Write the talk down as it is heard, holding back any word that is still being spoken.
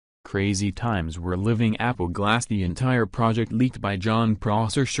crazy times we're living. Apple Glass, the entire project leaked by Jon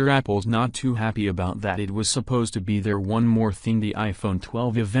Prosser. Sure, Apple's not too happy about that. It was supposed to be their one more thing, the iPhone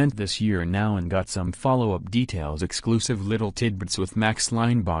 12 event this year now, and got some follow-up details, exclusive little tidbits with Max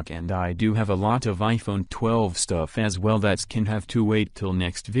Leinbach, and I do have a lot of iPhone 12 stuff as well that can have to wait till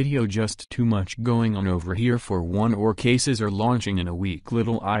next video. Just too much going on over here for one, or cases are launching in a week.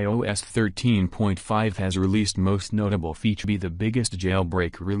 Little iOS 13.5 has released most notable feature, be the biggest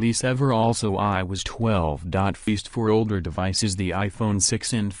jailbreak release ever. Also iOS 12. Feast for older devices, the iPhone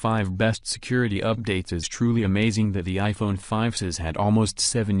 6 and 5 best security updates. Is truly amazing that the iPhone 5 has had almost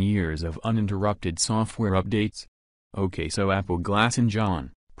 7 years of uninterrupted software updates. Okay, so Apple Glass and Jon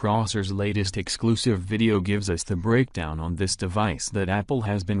Prosser's latest exclusive video gives us the breakdown on this device that Apple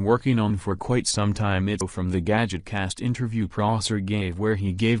has been working on for quite some time. It's from the GadgetCast interview Prosser gave, where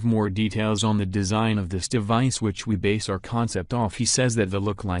he gave more details on the design of this device, which we base our concept off. He says that they'll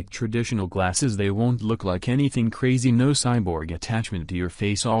look like traditional glasses, they won't look like anything crazy, no cyborg attachment to your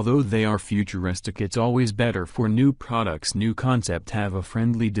face. Although they are futuristic, it's always better for new products, new concept, have a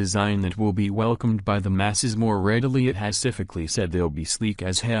friendly design that will be welcomed by the masses more readily. It has specifically said they'll be sleek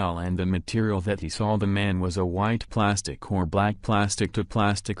as hell, and the material that he saw the man was a white plastic or black plastic to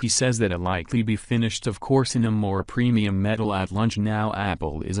plastic. He says that it'll likely be finished, of course, in a more premium metal at launch. Now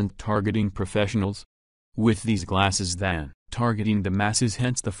Apple isn't targeting professionals with these glasses than targeting the masses,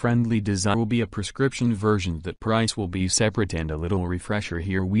 hence the friendly design will be a prescription version. That price will be separate. And a little refresher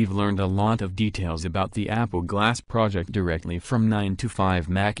here, we've learned a lot of details about the Apple Glass project directly from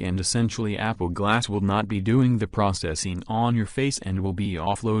 9to5Mac, and essentially Apple Glass will not be doing the processing on your face and will be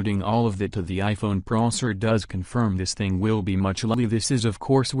offloading all of it to the iPhone. Prosser does confirm this thing will be much lighter. This is of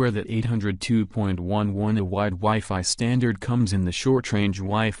course where the 802.11 a wide Wi-Fi standard comes in, the short-range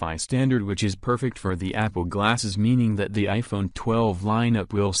Wi-Fi standard, which is perfect for the Apple Glasses, meaning that the iPhone 12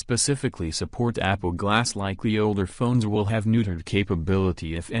 lineup will specifically support Apple Glass. Likely older phones will have neutered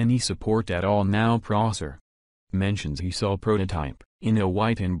capability, if any support at all. Now Prosser mentions he saw prototype in a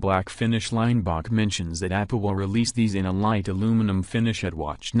white and black finish. Leinbach mentions that Apple will release these in a light aluminum finish at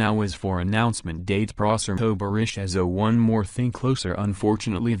Watch Now. As for announcement date, Prosser October-ish as a one more thing closer.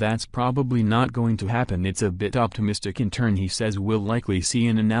 Unfortunately, that's probably not going to happen. It's a bit optimistic. In turn, he says we'll likely see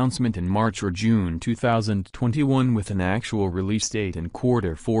an announcement in March or June 2021 with an actual release date in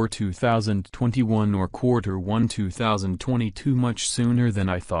Q4 2021 or Q1 2022, much sooner than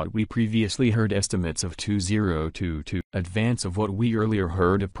I thought. We previously heard estimates of 2022, advance of what we earlier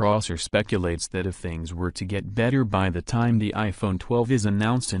heard of. Prosser speculates that if things were to get better by the time the iPhone 12 is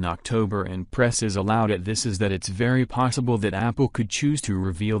announced in October and press is allowed it, this is that it's very possible that Apple could choose to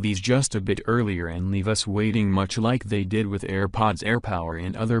reveal these just a bit earlier and leave us waiting, much like they did with AirPods, AirPower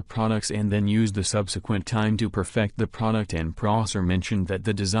and other products, and then use the subsequent time to perfect the product. And Prosser mentioned that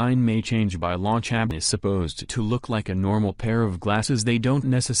the design may change by launch. Apple is supposed to look like a normal pair of glasses. They don't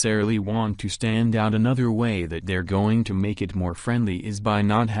necessarily want to stand out. Another way that they're going to make it more friendly is by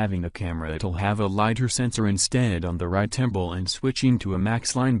not having a camera. It'll have a lighter sensor instead on the right temple and switching to a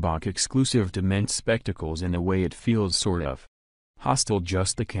Max Leinbach exclusive to men's spectacles. In a way it feels sort of hostile,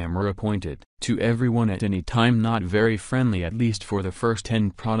 just the camera pointed to everyone at any time. Not very friendly, at least for the first 10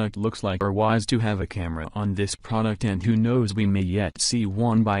 product. Looks like are wise to have a camera on this product, and who knows, we may yet see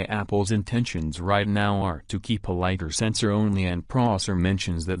one. By Apple's intentions right now are to keep a lighter sensor only, and Prosser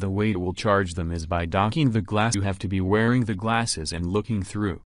mentions that the way it will charge them is by docking the glass. You have to be wearing the glasses and looking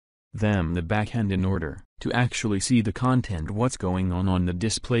through them the back end in order to actually see the content, what's going on the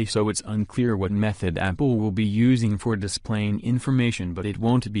display. So it's unclear what method Apple will be using for displaying information, but it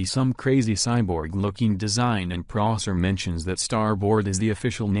won't be some crazy cyborg looking design. And Prosser mentions that Starboard is the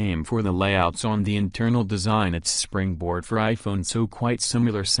official name for the layouts on the internal design. It's Springboard for iPhone, so quite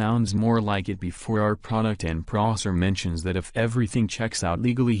similar, sounds more like it before our product. And Prosser mentions that if everything checks out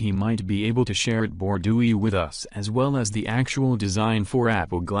legally, he might be able to share it Board UI with us, as well as the actual design for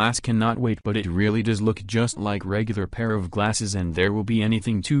Apple Glass. Cannot wait, but it really does look just like regular pair of glasses, and there will be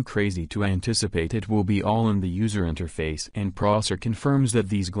anything too crazy to anticipate. It will be all in the user interface. And Prosser confirms that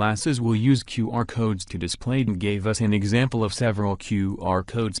these glasses will use QR codes to display, and gave us an example of several QR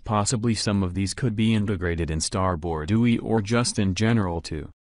codes. Possibly some of these could be integrated in Starboard UI or just in general to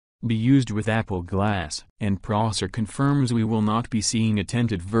be used with Apple Glass. And Prosser confirms we will not be seeing a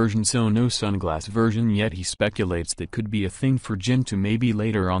tinted version, so no sunglass version yet. He speculates that could be a thing for Gen 2 maybe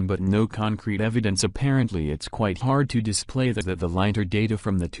later on, but no concrete evidence. Apparently it's quite hard to display the lighter data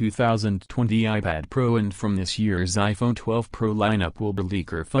from the 2020 iPad Pro and from this year's iPhone 12 Pro lineup. Wilbur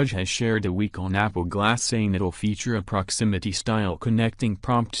Leaker Fudge has shared a week on Apple Glass, saying it'll feature a proximity-style connecting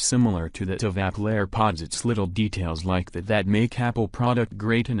prompt similar to that of Apple AirPods. It's little details like that make Apple product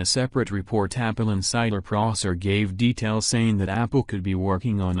great. In a separate report, Apple insider Prosser gave details saying that Apple could be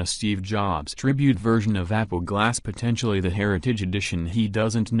working on a Steve Jobs tribute version of Apple Glass, potentially the Heritage Edition. He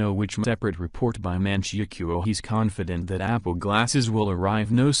doesn't know which. Separate report by Manchiakuo. He's confident that Apple Glasses will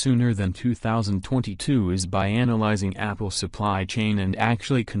arrive no sooner than 2022 is by analyzing Apple's supply chain and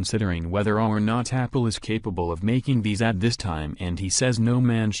actually considering whether or not Apple is capable of making these at this time. And he says no.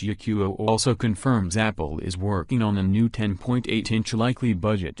 Manchiakuo also confirms Apple is working on a new 10.8-inch likely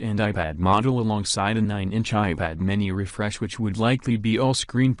budget and iPad model alongside a 9-inch iPad mini refresh, which would likely be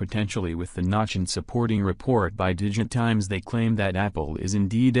all-screen, potentially with the notch. In supporting report by DigiTimes, they claim that Apple is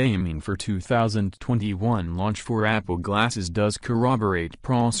indeed aiming for 2021 launch for Apple Glasses does corroborate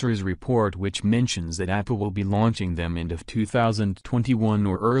Prosser's report, which mentions that Apple will be launching them end of 2021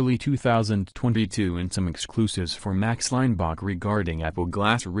 or early 2022. In some exclusives for Max Leinbach regarding Apple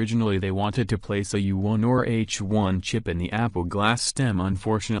Glass, originally they wanted to place a U1 or H1 chip in the Apple Glass stem.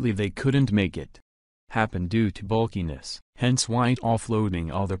 Unfortunately they couldn't make it happen due to bulkiness, hence why offloading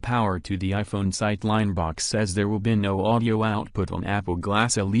all the power to the iPhone site. Leinbach says there will be no audio output on Apple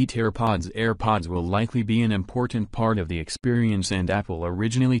Glass Elite AirPods. AirPods will likely be an important part of the experience, and Apple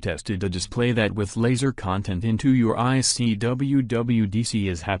originally tested a display that with laser content into your eyes. WWDC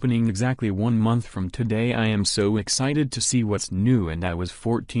is happening exactly 1 month from today. I am so excited to see what's new, and I was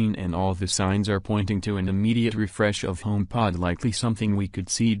 14 and all the signs are pointing to an immediate refresh of HomePod, likely something we could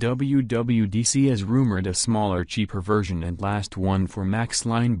see. WWDC has rumored a smaller, cheaper version. And last one for Max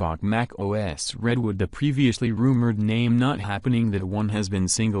Leinbach, Mac OS Redwood, the previously rumored name not happening. That one has been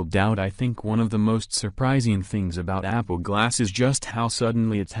singled out. I think one of the most surprising things about Apple Glass is just how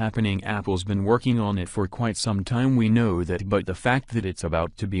suddenly it's happening. Apple's been working on it for quite some time, we know that, but the fact that it's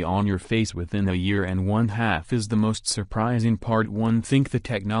about to be on your face within a year and 1/2 is the most surprising part. One think the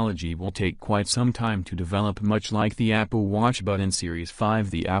technology will take quite some time to develop, much like the Apple Watch, but in Series 5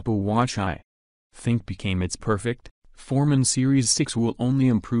 the Apple Watch I think became its perfect form, and Series 6 will only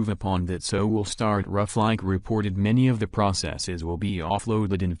improve upon that, so will start rough. Like reported, many of the processes will be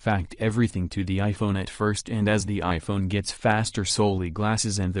offloaded, in fact everything, to the iPhone at first, and as the iPhone gets faster, solely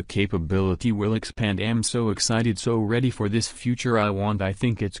glasses and the capability will expand. Am so excited, so ready for this future. I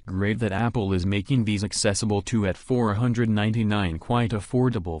think it's great that Apple is making these accessible too at $499, quite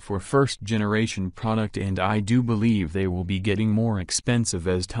affordable for first generation product, and I do believe they will be getting more expensive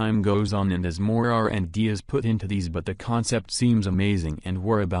as time goes on and as more R&D is put into these, but the concept seems amazing and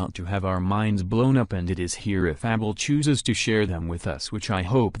we're about to have our minds blown up, and it is here if Apple chooses to share them with us, which I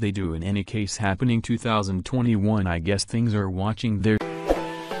hope they do. In any case, happening 2021, I guess things are watching their